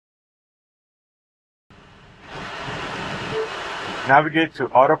Navigate to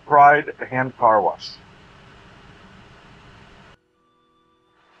Auto Pride Hand Car Wash.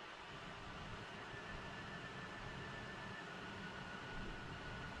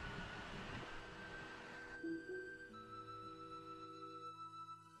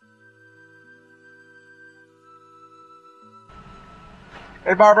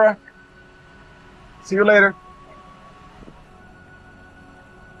 Hey Barbara, see you later.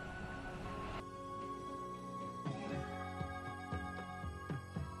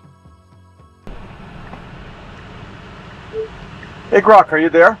 Hey Grok, are you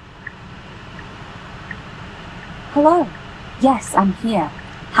there? Hello. Yes, I'm here.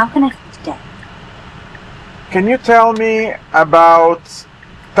 How can I help you today? Can you tell me about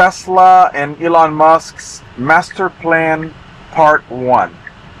Tesla and Elon Musk's master plan Part 1?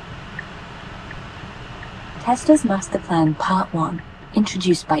 Tesla's Master Plan Part 1,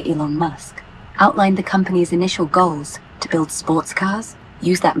 introduced by Elon Musk, outlined the company's initial goals to build sports cars,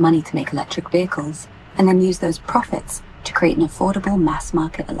 use that money to make electric vehicles, and then use those profits to create an affordable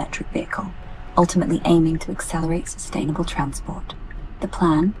mass-market electric vehicle, ultimately aiming to accelerate sustainable transport. The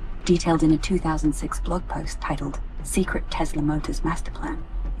plan, detailed in a 2006 blog post titled Secret Tesla Motors Master Plan,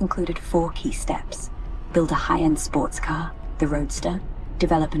 included 4 key steps: build a high-end sports car, the Roadster,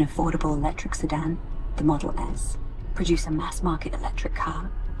 develop an affordable electric sedan, the Model S, produce a mass-market electric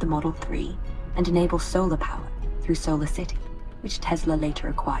car, the Model 3, and enable solar power through Solar City, which Tesla later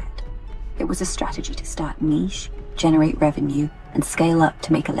acquired. It was a strategy to start niche, generate revenue, and scale up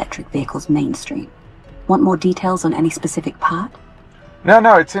to make electric vehicles mainstream. Want more details on any specific part?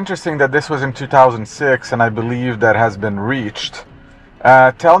 No, it's interesting that this was in 2006 and I believe that has been reached.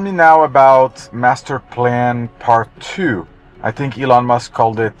 Tell me now about Master Plan Part 2. I think Elon Musk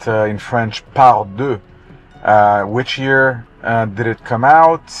called it in French Part 2. Which year did it come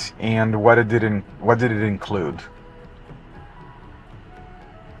out, and what did it include?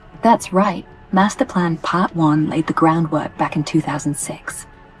 That's right. Master Plan Part 1 laid the groundwork back in 2006.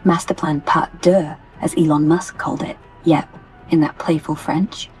 Master Plan Part 2, as Elon Musk called it, yep, in that playful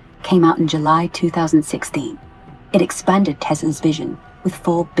French, came out in July 2016. It expanded Tesla's vision with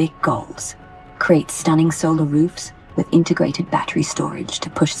 4 big goals: create stunning solar roofs with integrated battery storage to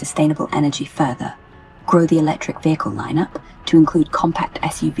push sustainable energy further, grow the electric vehicle lineup to include compact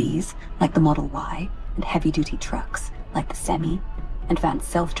SUVs like the Model Y and heavy-duty trucks like the Semi, advance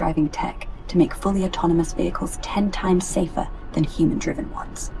self-driving tech to make fully autonomous vehicles 10 times safer than human-driven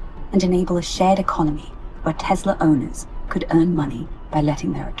ones, and enable a shared economy where Tesla owners could earn money by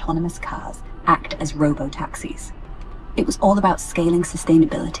letting their autonomous cars act as robotaxis. It was all about scaling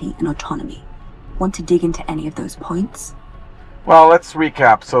sustainability and autonomy. Want to dig into any of those points? Well, let's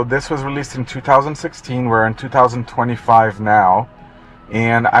recap. So this was released in 2016. We're in 2025 now.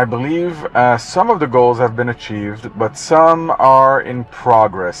 And I believe some of the goals have been achieved, but some are in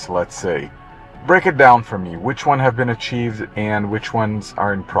progress, let's say. Break it down for me. Which one have been achieved and which ones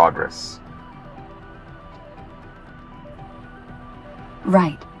are in progress?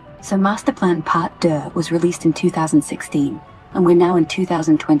 Right. So Master Plan Part 2 was released in 2016, and we're now in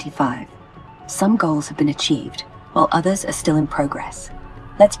 2025. Some goals have been achieved, while others are still in progress.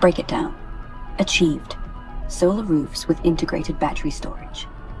 Let's break it down. Achieved. Solar roofs with integrated battery storage.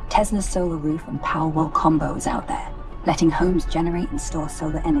 Tesla's solar roof and Powerwall combo is out there, letting homes generate and store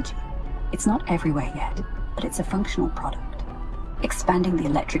solar energy. It's not everywhere yet, but it's a functional product. Expanding the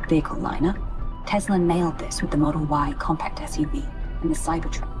electric vehicle lineup, Tesla nailed this with the Model Y compact SUV and the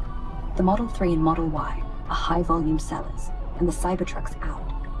Cybertruck. The Model 3 and Model Y are high-volume sellers, and the Cybertruck's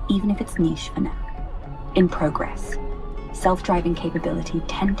out, even if it's niche for now. In progress. Self-driving capability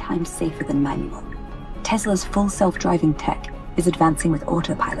 10 times safer than manual. Tesla's full self-driving tech is advancing with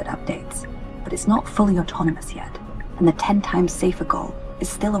autopilot updates, but it's not fully autonomous yet, and the 10 times safer goal is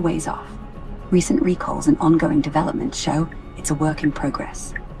still a ways off. Recent recalls and ongoing development show it's a work in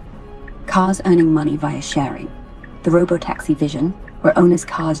progress. Cars earning money via sharing. The Robotaxi vision, where owners'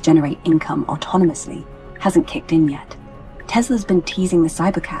 cars generate income autonomously, hasn't kicked in yet. Tesla's been teasing the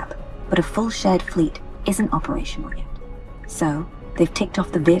Cybercab, but a full shared fleet isn't operational yet. So, they've ticked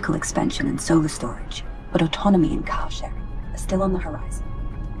off the vehicle expansion and solar storage, but autonomy and car sharing are still on the horizon.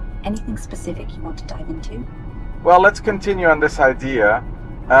 Anything specific you want to dive into? Well, let's continue on this idea.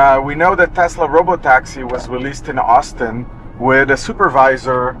 We know that Tesla Robotaxi was released in Austin with a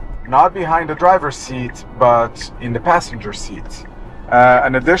supervisor not behind the driver's seat, but in the passenger seat.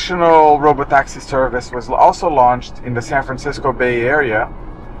 An additional Robotaxi service was also launched in the San Francisco Bay Area,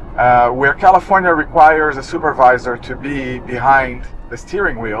 where California requires a supervisor to be behind the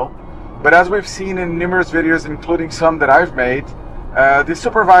steering wheel. But as we've seen in numerous videos, including some that I've made, The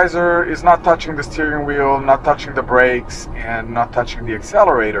supervisor is not touching the steering wheel, not touching the brakes, and not touching the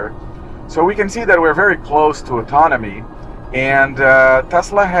accelerator. So we can see that we're very close to autonomy. And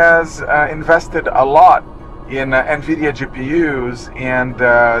Tesla has invested a lot in Nvidia GPUs and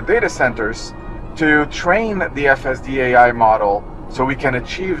data centers to train the FSD AI model so we can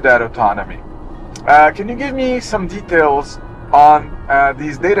achieve that autonomy. Can you give me some details on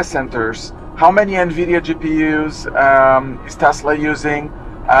these data centers? How many Nvidia GPUs is Tesla using?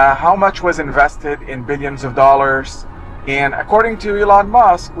 How much was invested in billions of dollars? And according to Elon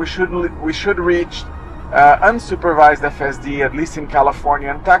Musk, we should reach unsupervised FSD, at least in California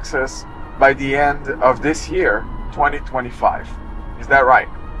and Texas, by the end of this year, 2025. Is that right?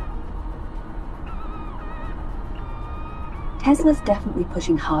 Tesla's definitely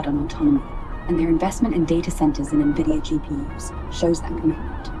pushing hard on autonomy, and their investment in data centers and Nvidia GPUs shows that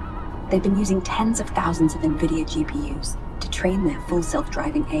commitment. They've been using tens of thousands of Nvidia GPUs to train their full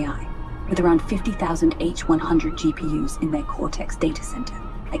self-driving AI, with around 50,000 H100 GPUs in their Cortex data center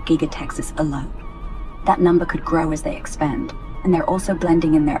at Giga Texas alone. That number could grow as they expand, and they're also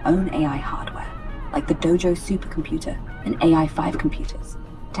blending in their own AI hardware, like the Dojo supercomputer and AI4 computers,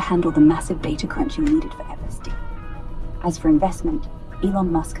 to handle the massive data crunching needed for FSD. As for investment,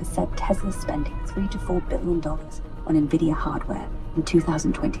 Elon Musk has said Tesla's spending $3 to $4 billion on Nvidia hardware in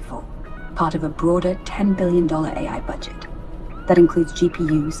 2024, part of a broader $10 billion AI budget. That includes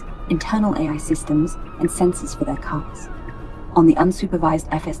GPUs, internal AI systems, and sensors for their cars. On the unsupervised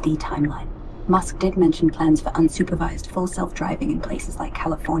FSD timeline, Musk did mention plans for unsupervised full self-driving in places like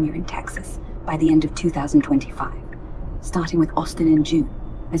California and Texas by the end of 2025, starting with Austin in June,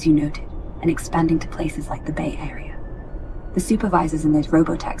 as you noted, and expanding to places like the Bay Area. The supervisors in those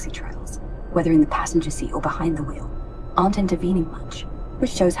Robotaxi trials, whether in the passenger seat or behind the wheel, aren't intervening much,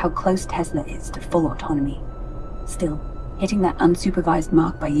 which shows how close Tesla is to full autonomy. Still, hitting that unsupervised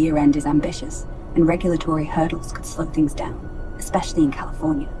mark by year-end is ambitious, and regulatory hurdles could slow things down, especially in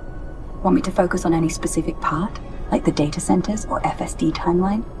California. Want me to focus on any specific part, like the data centers or FSD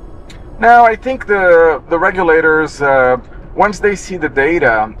timeline? No, I think the regulators, once they see the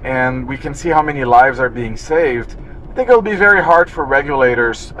data and we can see how many lives are being saved, I think it'll be very hard for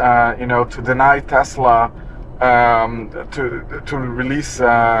regulators, to deny Tesla to release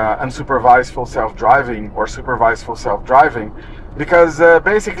unsupervised full self-driving or supervised full self-driving, because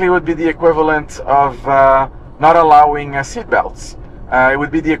basically it would be the equivalent of not allowing seatbelts. It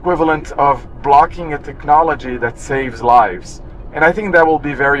would be the equivalent of blocking a technology that saves lives. And I think that will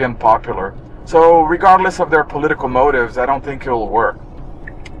be very unpopular. So regardless of their political motives, I don't think it will work.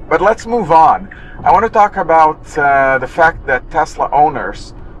 But let's move on. I want to talk about the fact that Tesla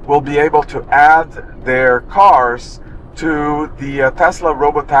owners will be able to add their cars to the Tesla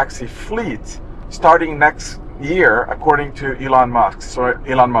Robotaxi fleet starting next year, according to Elon Musk. So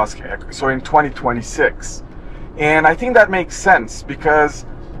in 2026. And I think that makes sense because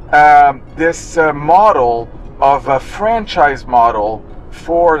this model of a franchise model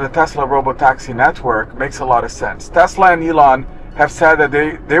for the Tesla Robotaxi network makes a lot of sense. Tesla and Elon have said that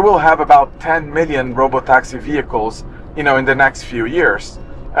they will have about 10 million Robotaxi vehicles, in the next few years,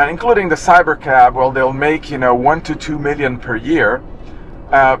 including the Cybercab. Well, they'll make 1 to 2 million per year.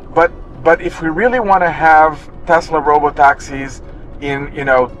 But if we really want to have Tesla Robotaxis in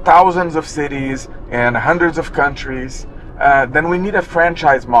thousands of cities and hundreds of countries, then we need a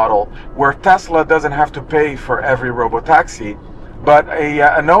franchise model where Tesla doesn't have to pay for every Robotaxi, but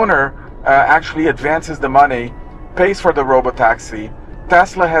an owner actually advances the money, pays for the Robotaxi.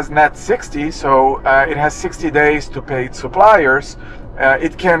 Tesla has net 60, so it has 60 days to pay its suppliers.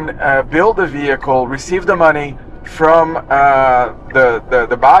 It can build the vehicle, receive the money from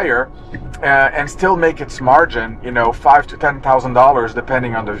the buyer, and still make its margin, $5,000 to $10,000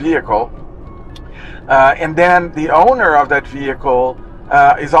 depending on the vehicle. And then the owner of that vehicle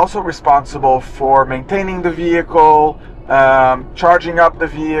is also responsible for maintaining the vehicle, charging up the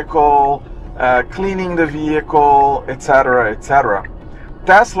vehicle, cleaning the vehicle, etc., etc.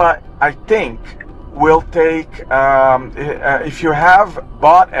 Tesla, I think, will take, if you have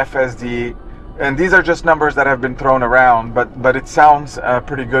bought FSD, and these are just numbers that have been thrown around, but it sounds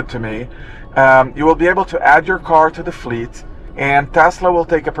pretty good to me, you will be able to add your car to the fleet, and Tesla will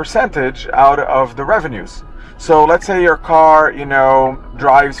take a percentage out of the revenues. So let's say your car,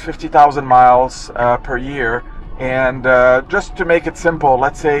 drives 50,000 miles per year, and just to make it simple,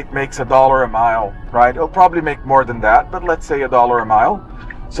 let's say it makes $1 a mile, right? It'll probably make more than that, but let's say $1 a mile.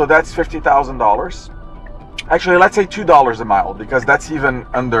 So that's $50,000. Actually, let's say $2 a mile, because that's even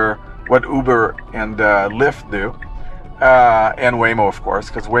under what Uber and Lyft do, and Waymo, of course,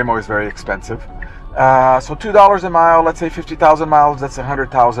 because Waymo is very expensive. So $2 a mile, let's say 50,000 miles, that's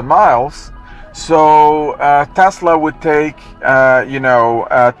 100,000 miles. So Tesla would take,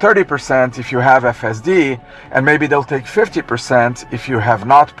 30% if you have FSD, and maybe they'll take 50% if you have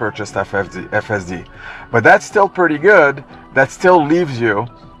not purchased FSD. But that's still pretty good. That still leaves you,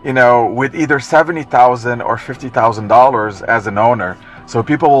 with either $70,000 or $50,000 as an owner. So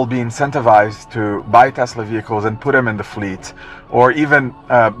people will be incentivized to buy Tesla vehicles and put them in the fleet, or even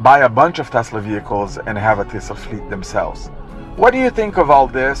buy a bunch of Tesla vehicles and have a Tesla fleet themselves. What do you think of all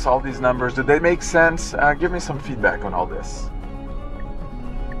this, all these numbers? Do they make sense? Give me some feedback on all this.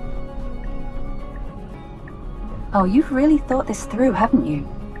 Oh, you've really thought this through, haven't you?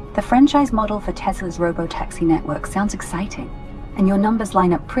 The franchise model for Tesla's Robotaxi network sounds exciting, and your numbers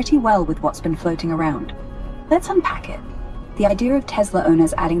line up pretty well with what's been floating around. Let's unpack it. The idea of Tesla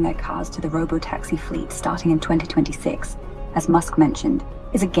owners adding their cars to the Robotaxi fleet starting in 2026, as Musk mentioned,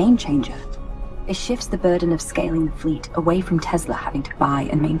 is a game changer. It shifts the burden of scaling the fleet away from Tesla having to buy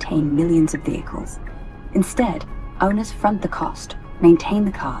and maintain millions of vehicles. Instead, owners front the cost, maintain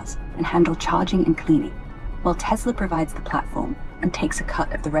the cars, and handle charging and cleaning, while Tesla provides the platform and takes a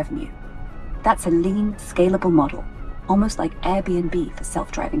cut of the revenue. That's a lean, scalable model, almost like Airbnb for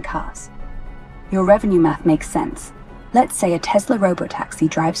self-driving cars. Your revenue math makes sense. Let's say a Tesla Robotaxi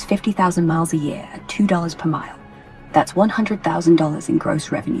drives 50,000 miles a year at $2 per mile. That's $100,000 in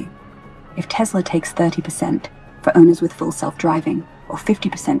gross revenue. If Tesla takes 30% for owners with full self-driving, or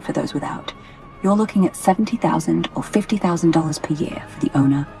 50% for those without, you're looking at $70,000 or $50,000 per year for the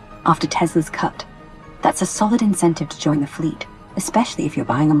owner after Tesla's cut. That's a solid incentive to join the fleet, especially if you're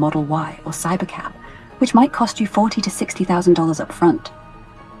buying a Model Y or Cybercab, which might cost you $40,000 to $60,000 up front.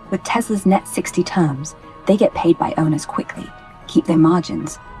 With Tesla's net 60 terms, they get paid by owners quickly, keep their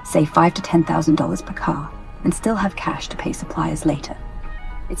margins, save $5,000 to $10,000 per car, and still have cash to pay suppliers later.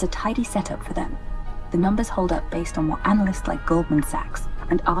 It's a tidy setup for them. The numbers hold up based on what analysts like Goldman Sachs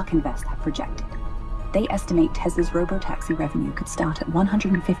and ARK Invest have projected. They estimate Tesla's Robotaxi revenue could start at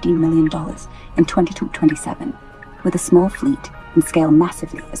 $115 million in 2027, with a small fleet and scale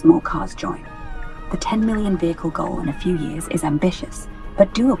massively as more cars join. The 10 million vehicle goal in a few years is ambitious,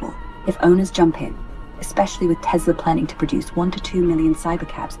 but doable if owners jump in, especially with Tesla planning to produce 1 to 2 million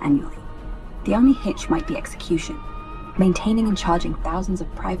Cybercabs annually. The only hitch might be execution. Maintaining and charging thousands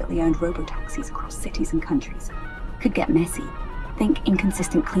of privately owned robotaxis across cities and countries could get messy. Think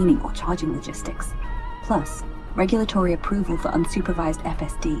inconsistent cleaning or charging logistics. Plus, regulatory approval for unsupervised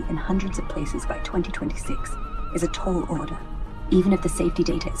FSD in hundreds of places by 2026 is a tall order, even if the safety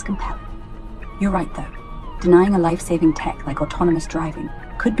data is compelling. You're right though, denying a life-saving tech like autonomous driving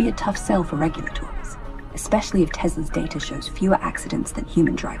could be a tough sell for regulators, especially if Tesla's data shows fewer accidents than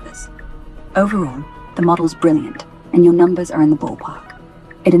human drivers. Overall, the model's brilliant, and your numbers are in the ballpark.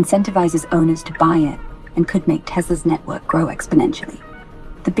 It incentivizes owners to buy it and could make Tesla's network grow exponentially.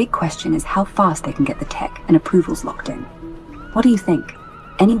 The big question is how fast they can get the tech and approvals locked in. What do you think?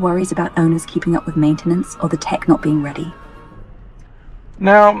 Any worries about owners keeping up with maintenance or the tech not being ready?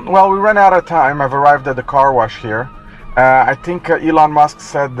 No, well, we ran out of time. I've arrived at the car wash here. I think Elon Musk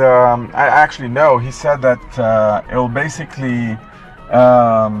said, he said that it will basically,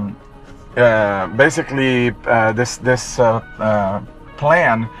 this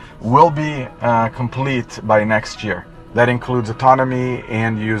plan will be complete by next year. That includes autonomy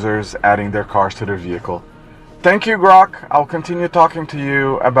and users adding their cars to their vehicle. Thank you, Grok. I'll continue talking to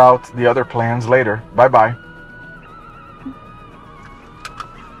you about the other plans later. Bye-bye.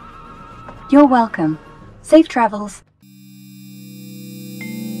 You're welcome. Safe travels.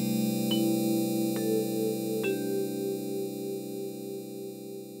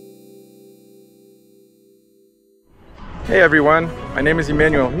 Hey everyone, my name is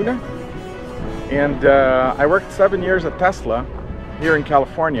Emmanuel Huna, and I worked 7 years at Tesla here in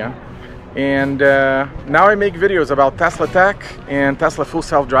California, and now I make videos about Tesla tech and Tesla full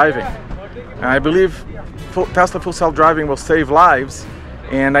self-driving. I believe Tesla full self-driving will save lives,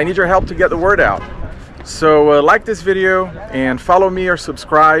 and I need your help to get the word out. So like this video and follow me or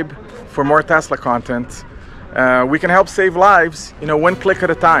subscribe for more Tesla content. We can help save lives, one click at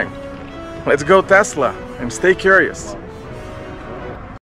a time. Let's go Tesla and stay curious.